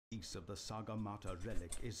piece of the Sagamata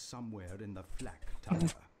relic is somewhere in the Flak Tower.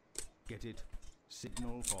 Get it,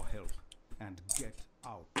 signal for help, and get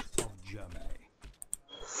out of Germany.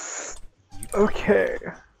 Okay.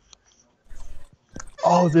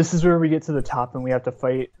 Oh, this is where we get to the top and we have to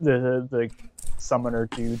fight the summoner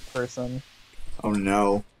dude person. Oh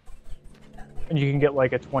no. And you can get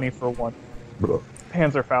like a 20 for 1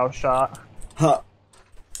 Panzerfaust shot. Huh.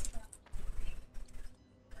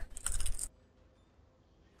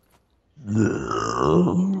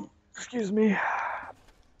 Excuse me.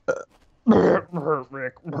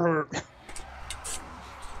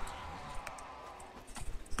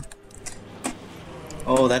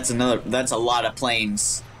 Oh, that's a lot of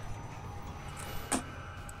planes.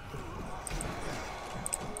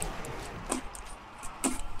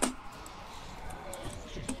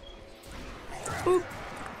 Boop.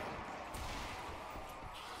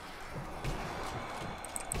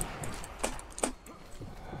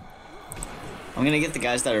 I'm gonna get the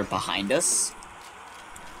guys that are behind us.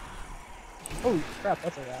 Holy crap,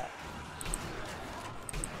 that's a rat.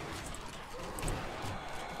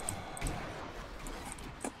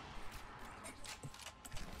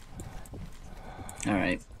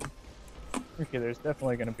 Alright. Okay, there's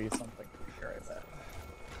definitely gonna be something here, I bet.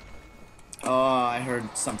 Oh, I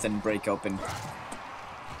heard something break open.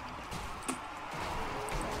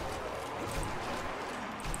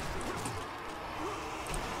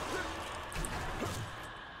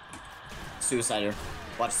 Suicider.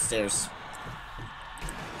 Watch the stairs.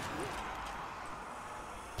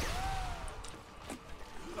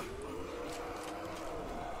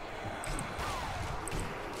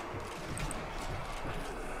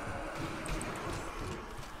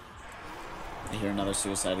 I hear another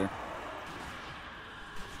suicider.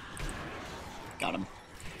 Got him.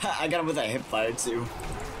 I got him with that hip fire too.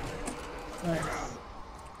 Nice.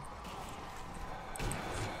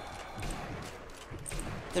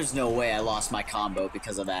 There's no way I lost my combo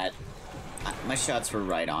because of that. My shots were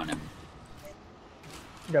right on him.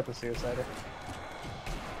 You got the suicider.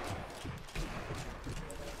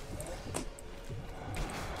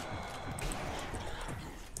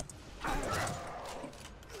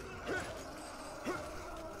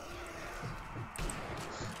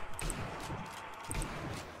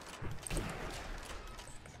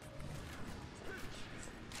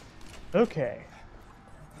 Okay.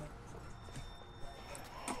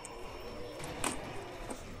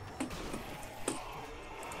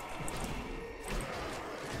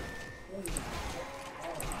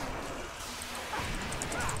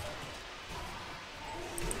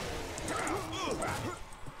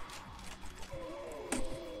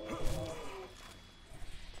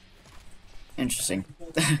 Interesting.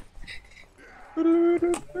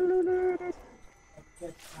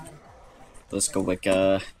 Let's go like He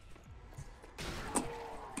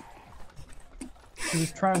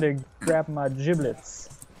was trying to grab my giblets.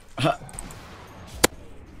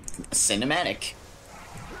 Cinematic.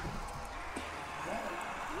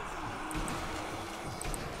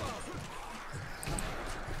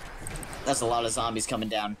 That's a lot of zombies coming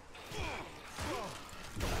down.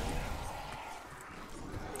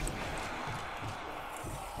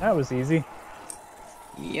 That was easy.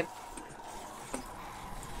 Yep.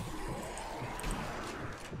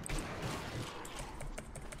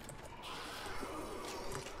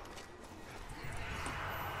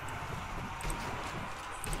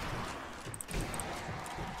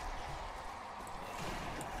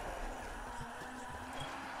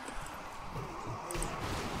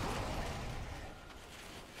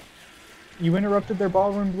 You interrupted their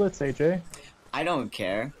ballroom blitz, AJ. I don't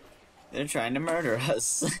care. They're trying to murder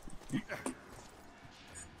us.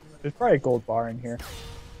 There's probably a gold bar in here.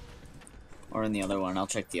 Or in the other one. I'll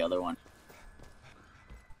check the other one.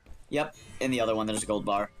 Yep, in the other one there's a gold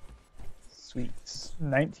bar. Sweet.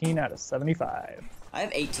 19 out of 75. I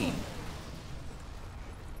have 18.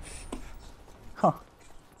 Huh.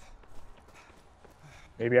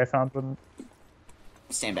 Maybe I found one.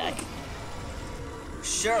 Stand back.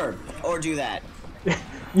 Sure, or do that.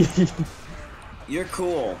 You're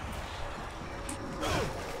cool.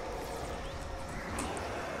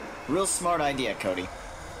 Real smart idea, Cody.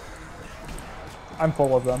 I'm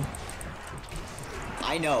full of them.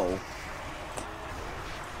 I know.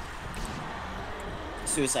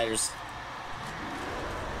 Suiciders.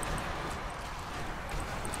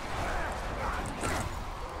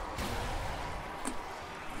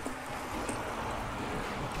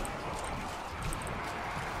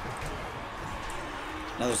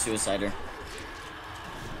 Another suicider.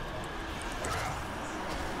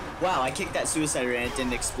 Wow, I kicked that suicider and it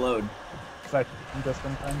didn't explode. Because I'm just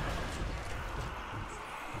in time.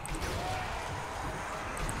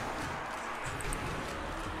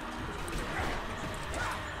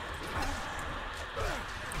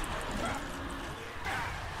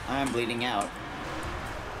 I'm bleeding out.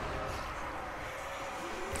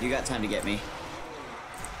 You got time to get me.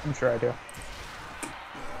 I'm sure I do.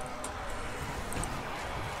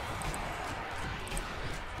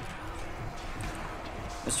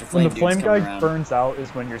 Mr. When Flame the flame Dude's guy coming around. burns out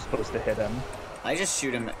is when you're supposed to hit him. I just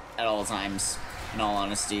shoot him at all times, in all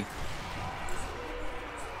honesty.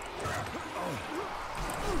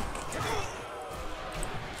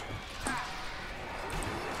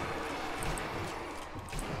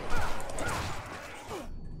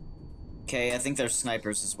 Okay, I think there's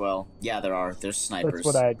snipers as well. Yeah, there are. There's snipers. That's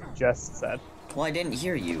what I just said. Well, I didn't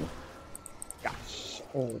hear you. Gosh.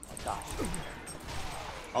 Oh my gosh.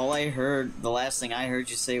 All I heard, the last thing I heard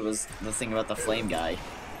you say was the thing about the flame guy.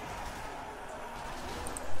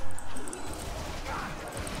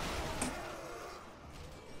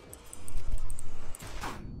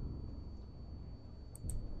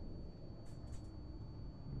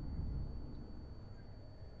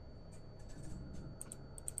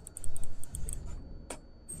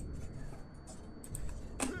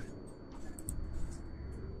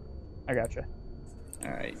 I gotcha.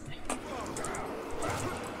 Alright.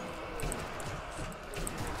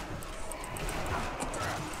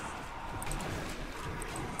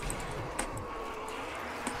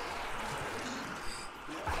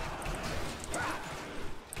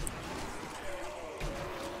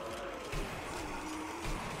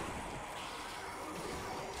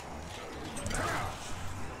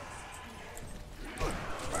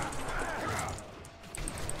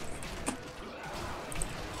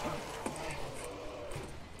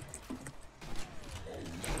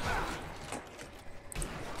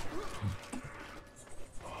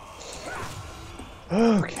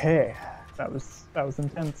 Okay. That was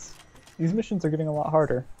intense. These missions are getting a lot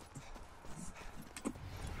harder.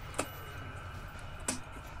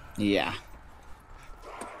 Yeah.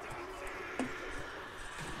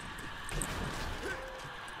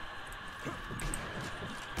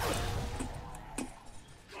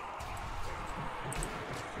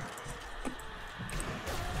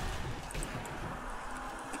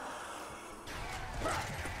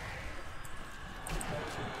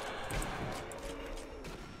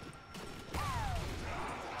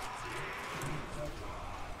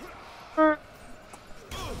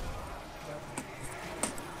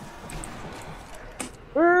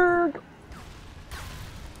 Berg!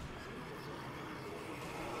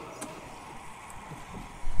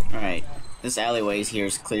 Alright. This alleyway here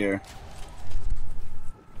is clear.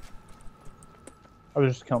 I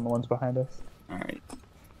was just killing the ones behind us. Alright.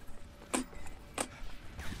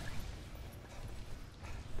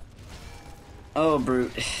 Oh,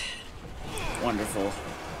 brute. Wonderful.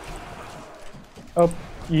 Oh,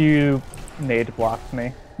 you nade blocked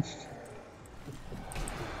me.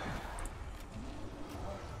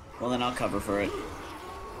 Well, then I'll cover for it.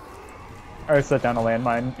 I set down a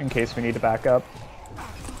landmine in case we need to back up.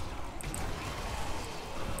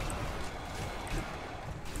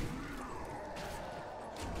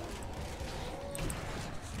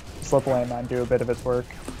 Just let the landmine do a bit of its work.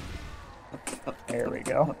 There we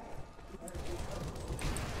go.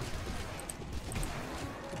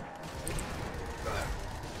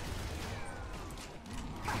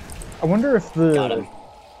 I wonder if Got him.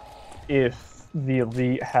 the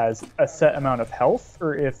elite has a set amount of health,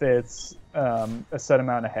 or if it's a set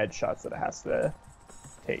amount of headshots that it has to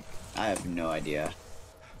take. I have no idea.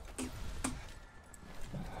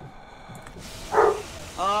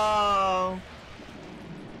 Oh!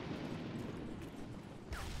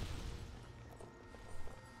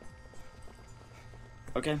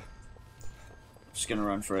 Okay. Just gonna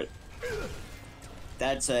run for it.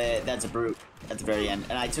 That's a brute at the very end,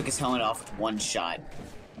 and I took his helmet off with one shot.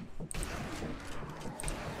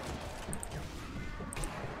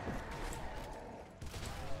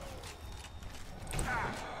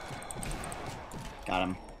 Got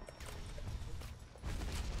him.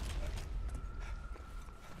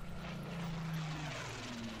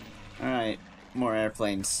 Alright, more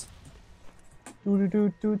airplanes. Hello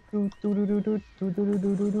down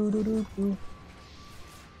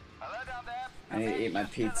there. I need to eat my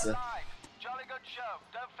pizza. Jolly good show.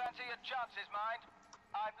 Don't fancy your chances, mind.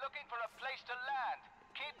 I'm looking for a place to land.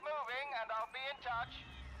 Keep moving and I'll be in touch.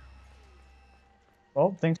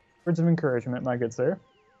 Well, thanks for words of encouragement, my good sir.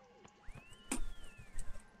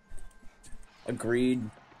 Agreed.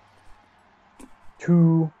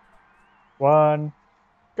 2, 1,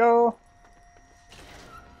 go!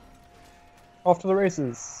 Off to the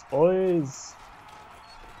races, boys!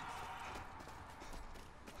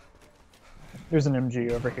 There's an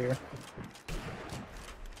MG over here.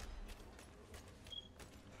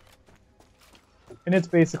 And it's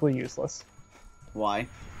basically useless. Why?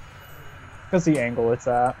 Because the angle it's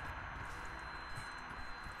at.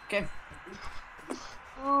 Okay.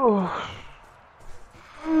 Oh.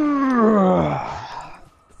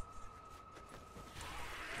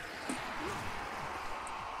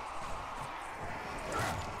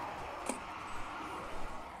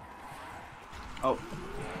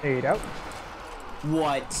 Fade out.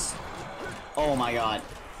 What? Oh my god.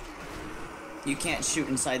 You can't shoot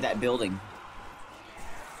inside that building.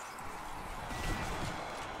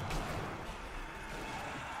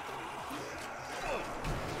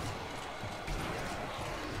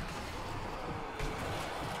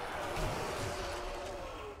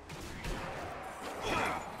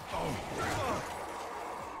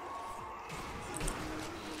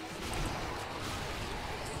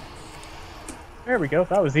 There we go.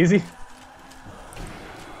 That was easy.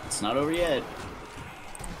 It's not over yet.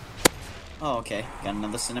 Oh, okay. Got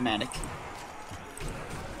another cinematic.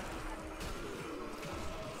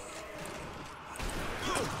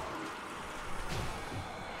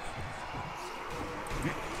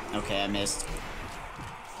 Okay, I missed.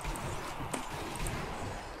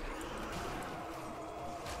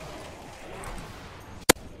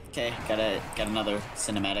 Okay, got another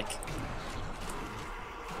cinematic.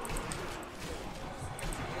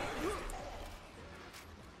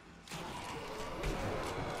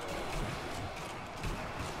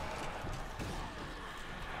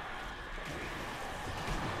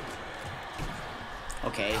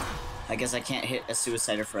 Okay, I guess I can't hit a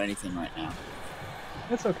suicider for anything right now.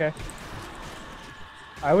 It's okay.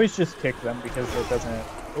 I always just kick them because it doesn't.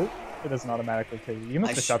 Oh, it doesn't automatically kill you. You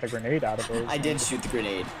must have shot the grenade out of it. I did shoot the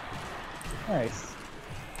grenade. Nice.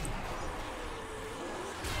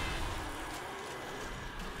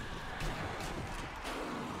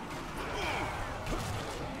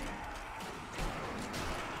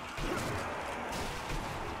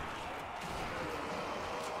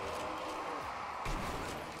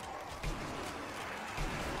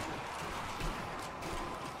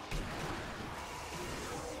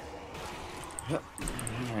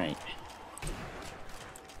 Alright.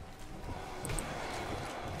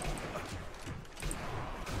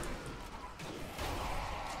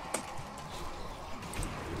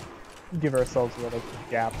 Give ourselves a little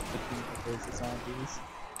gap between the zombies.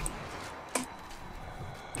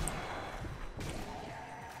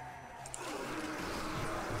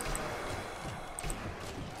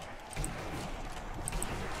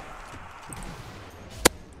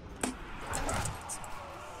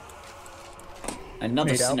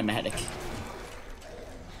 Another Made out. cinematic.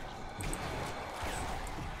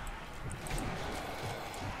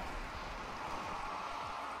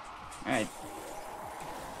 Alright.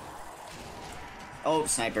 Oh,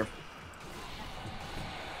 sniper.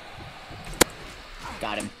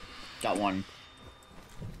 Got him. Got one.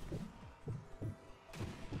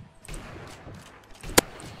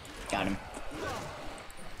 Got him.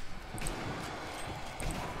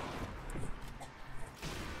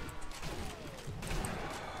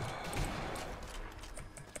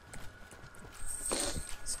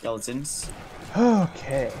 Skeletons.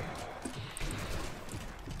 Okay.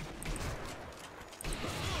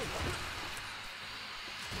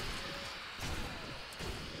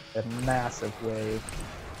 A massive wave.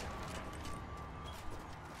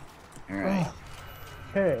 Alright.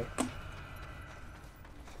 Okay.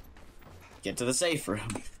 Get to the safe room.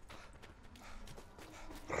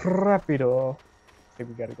 Rapido. I think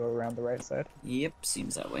we gotta go around the right side. Yep,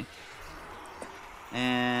 seems that way.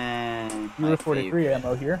 And You were 43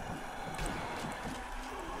 ammo here.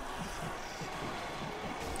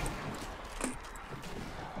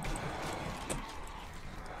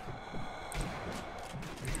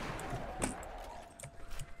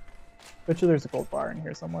 Bet you there's a gold bar in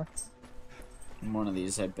here somewhere. One of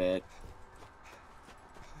these, I bet.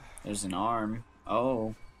 There's an arm.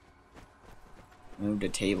 Oh. Moved a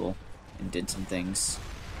table and did some things.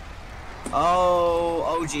 Oh,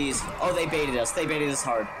 oh geez. Oh, they baited us. They baited us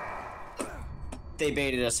hard. They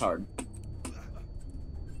baited us hard.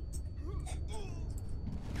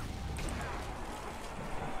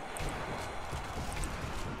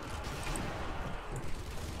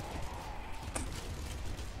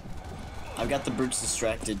 I've got the brutes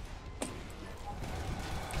distracted.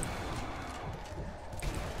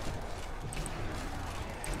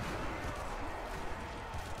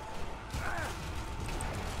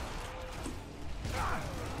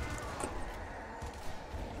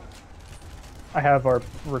 I have our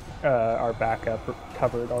backup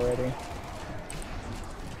covered already.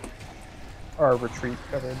 Our retreat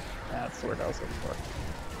covered. That's the word I was looking for.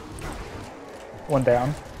 One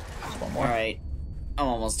down. Just one more. Alright. I'm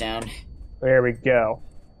almost down. There we go.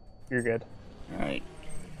 You're good. Alright.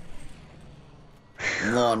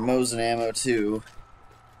 I'm low on Mosin ammo too.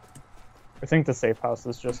 I think the safe house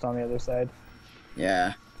is just on the other side.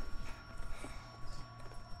 Yeah.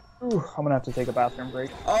 Ooh, I'm gonna have to take a bathroom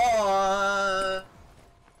break. Oh,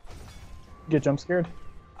 Get jump scared?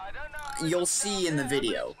 you'll see in the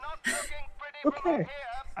video. Okay.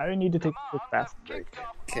 I need to take a quick bathroom break.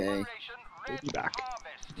 Okay. We'll be back.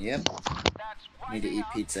 Yep. Need to eat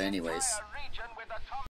pizza anyways.